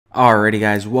Alrighty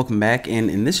guys, welcome back,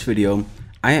 and in this video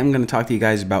I am going to talk to you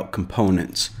guys about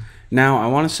components. Now I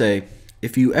want to say,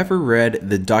 if you ever read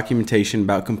the documentation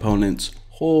about components,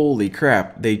 holy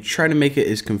crap, they try to make it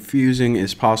as confusing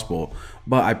as possible,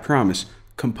 but I promise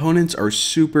components are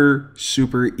super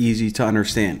easy to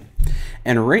understand.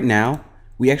 And right now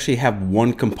we actually have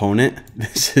one component.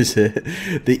 This is it,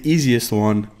 the easiest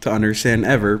one to understand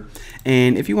ever.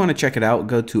 And if you want to check it out,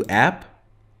 go to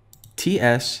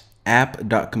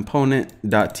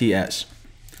app.component.ts.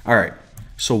 All right,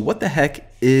 so what the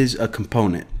heck is a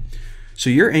component? So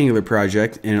your Angular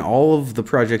project and all of the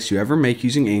projects you ever make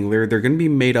using Angular, they're going to be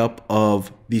made up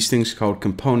of these things called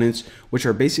components, which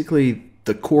are basically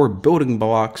the core building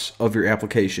blocks of your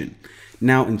application.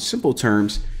 Now, in simple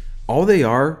terms, all they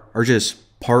are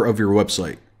just part of your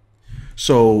website.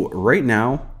 So right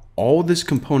now, all this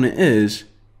component is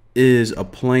a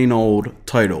plain old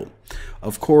title.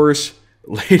 Of course,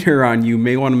 later on, you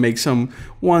may want to make some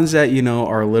ones that, you know,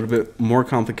 are a little bit more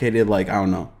complicated, like, I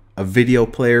don't know, a video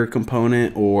player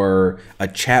component or a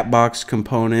chat box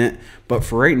component. But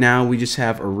for right now, we just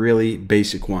have a really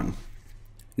basic one.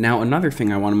 Now, another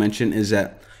thing I want to mention is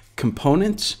that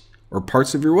components or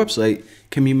parts of your website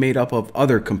can be made up of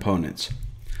other components.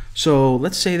 So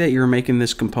let's say that you're making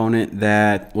this component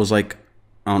that was like,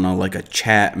 I don't know, like a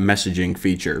chat messaging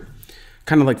feature,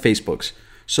 kind of like Facebook's.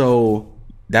 So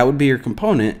that would be your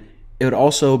component. It would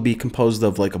also be composed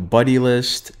of like a buddy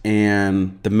list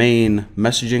and the main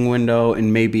messaging window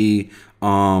and maybe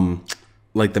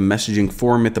like the messaging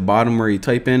form at the bottom where you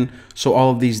type in. So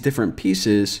all of these different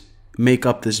pieces make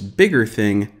up this bigger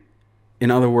thing. In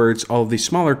other words, all of these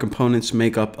smaller components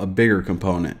make up a bigger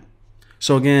component.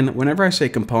 So again, whenever I say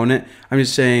component, I'm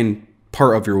just saying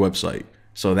part of your website.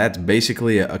 So that's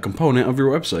basically a component of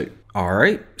your website. All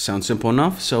right, sounds simple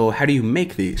enough. So how do you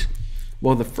make these?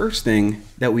 Well, the first thing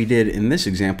that we did in this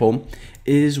example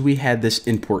is we had this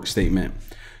import statement.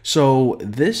 So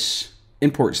this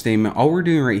import statement, all we're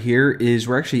doing right here is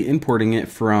we're actually importing it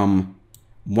from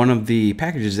one of the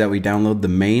packages that we download, the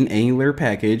main Angular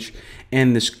package.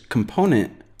 And this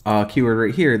component keyword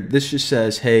right here, this just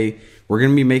says, hey, we're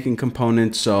going to be making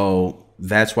components, so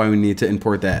that's why we need to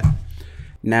import that.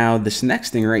 Now, this next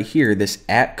thing right here, this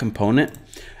 @component,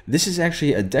 this is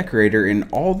actually a decorator, and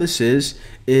all this is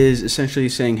essentially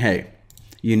saying, hey,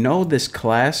 you know this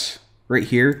class right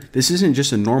here, this isn't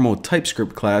just a normal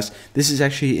TypeScript class, this is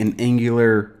actually an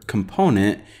Angular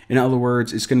component. In other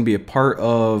words, it's going to be a part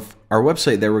of our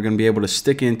website that we're going to be able to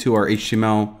stick into our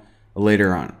HTML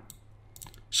later on.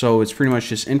 So it's pretty much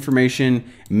just information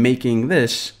making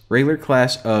this regular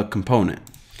class a component.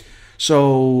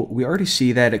 So we already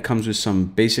see that it comes with some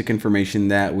basic information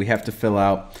that we have to fill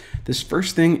out. This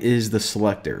first thing is the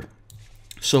selector.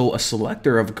 So a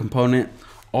selector of a component,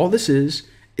 all this is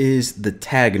the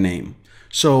tag name.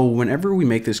 So whenever we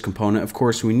make this component, of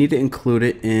course, we need to include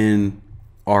it in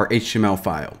our HTML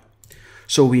file.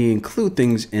 So we include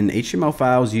things in HTML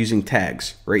files using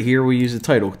tags. Right here we use the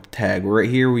title tag. Right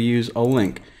here we use a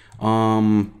link.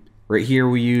 Right here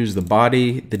we use the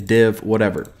body, the div,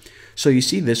 whatever. So you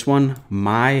see this one,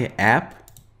 my app.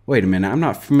 Wait a minute, I'm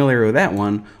not familiar with that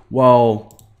one.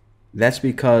 Well, that's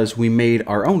because we made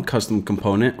our own custom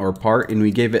component or part and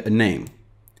we gave it a name.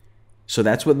 So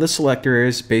that's what the selector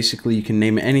is. Basically, you can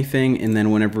name it anything, and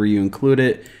then whenever you include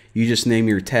it, you just name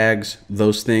your tags,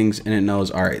 those things, and it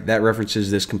knows, all right, that references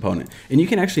this component. And you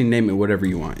can actually name it whatever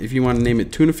you want. If you want to name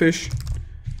it tuna fish,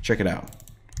 check it out.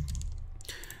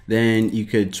 Then you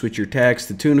could switch your tags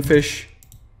to tuna fish,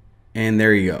 and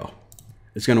there you go.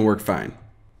 It's going to work fine.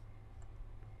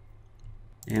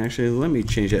 And actually, let me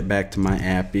change that back to my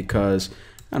app because,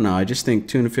 I don't know, I just think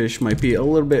tuna fish might be a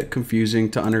little bit confusing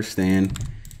to understand.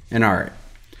 And all right,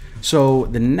 so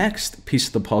the next piece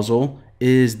of the puzzle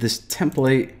is this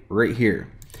template right here.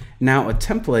 Now, a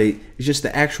template is just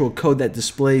the actual code that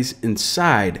displays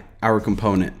inside our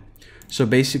component. So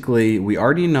basically, we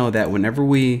already know that whenever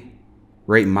we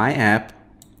write my app,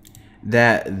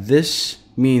 that this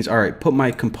means, all right, put my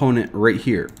component right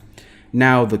here.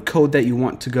 Now, the code that you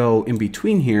want to go in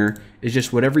between here is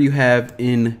just whatever you have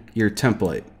in your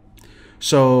template.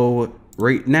 So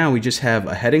right now we just have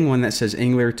a heading one that says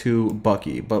Angular to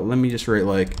Bucky, but let me just write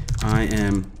like I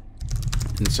am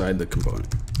inside the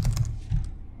component.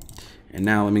 And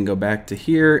now let me go back to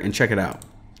here and check it out.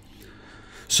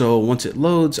 So once it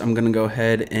loads, I'm going to go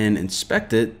ahead and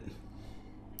inspect it,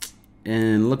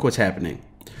 and look what's happening.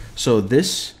 So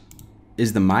this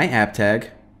is the my app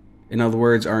tag. In other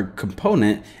words, our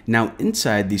component. Now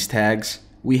inside these tags,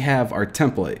 we have our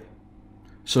template.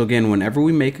 So again, whenever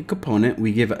we make a component,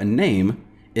 we give it a name,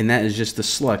 and that is just the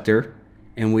selector.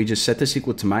 and we just set this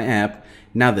equal to my app.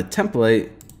 Now the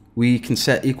template we can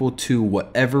set equal to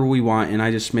whatever we want, and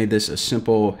I just made this a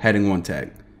simple heading 1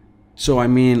 tag. So I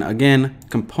mean, again,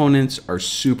 components are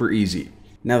super easy.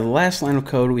 Now the last line of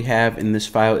code we have in this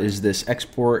file is this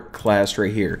export class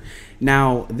right here.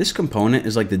 Now this component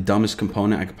is like the dumbest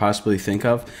component I could possibly think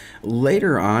of.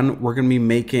 Later on, we're going to be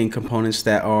making components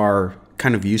that are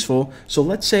kind of useful. So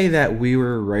let's say that we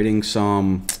were writing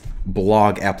some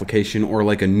blog application or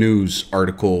like a news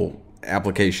article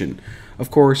application. Of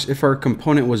course, if our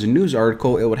component was a news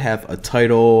article, it would have a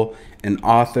title, an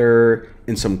author,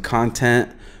 and some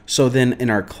content. So then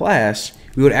in our class,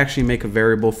 we would actually make a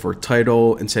variable for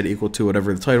title and set equal to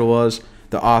whatever the title was.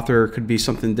 The author could be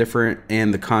something different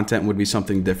and the content would be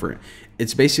something different.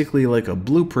 It's basically like a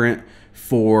blueprint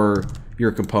for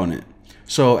your component.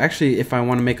 So actually, if I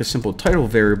want to make a simple title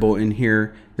variable in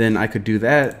here, then I could do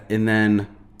that and then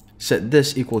set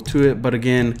this equal to it. But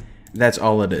again, that's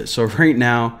all it is. So right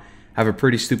now, I have a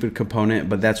pretty stupid component,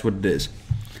 but that's what it is.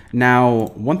 Now,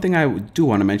 one thing I do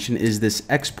want to mention is this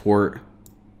export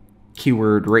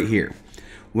keyword right here.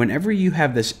 Whenever you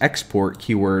have this export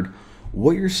keyword,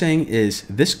 what you're saying is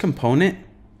this component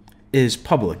is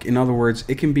public. In other words,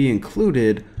 it can be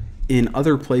included in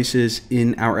other places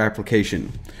in our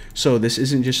application. So this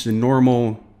isn't just a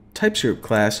normal TypeScript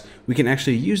class. We can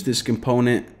actually use this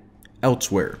component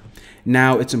elsewhere.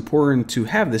 Now, it's important to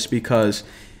have this because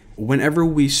whenever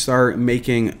we start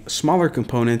making smaller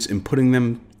components and putting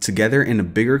them together in a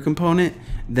bigger component,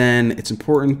 then it's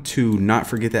important to not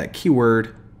forget that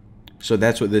keyword. So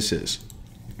that's what this is.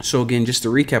 So again, just to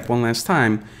recap one last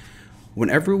time,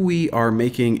 whenever we are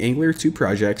making Angular 2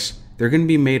 projects, they're going to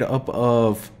be made up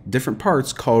of different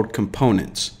parts called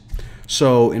components.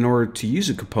 So in order to use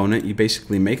a component, you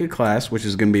basically make a class, which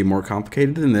is going to be more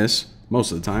complicated than this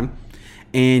most of the time.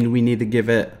 And we need to give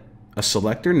it a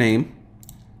selector name.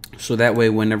 So that way,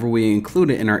 whenever we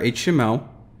include it in our HTML,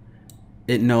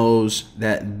 it knows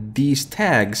that these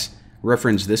tags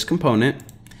reference this component,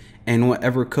 and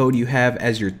whatever code you have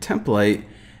as your template,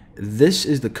 this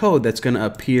is the code that's going to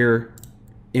appear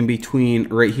in between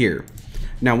right here.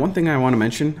 Now, one thing I want to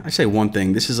mention, I say one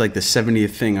thing, this is like the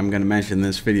 70th thing I'm going to mention in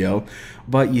this video,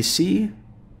 but you see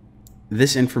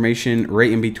this information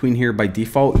right in between here by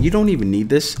default. You don't even need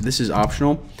this. This is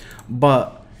optional,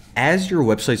 but as your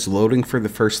website's loading for the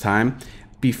first time,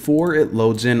 before it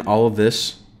loads in all of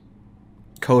this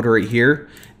code right here,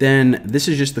 then this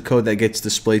is just the code that gets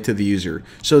displayed to the user.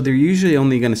 So they're usually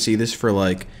only going to see this for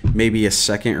like maybe a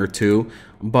second or two.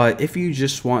 But if you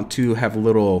just want to have a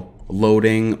little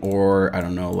loading, or I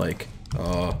don't know, like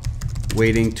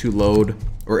waiting to load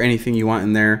or anything you want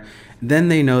in there, then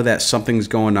they know that something's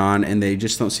going on and they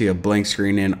just don't see a blank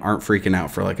screen and aren't freaking out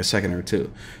for like a second or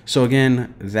two. So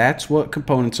again, that's what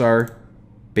components are.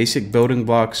 Basic building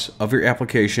blocks of your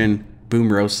application.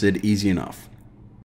 Boom roasted, easy enough.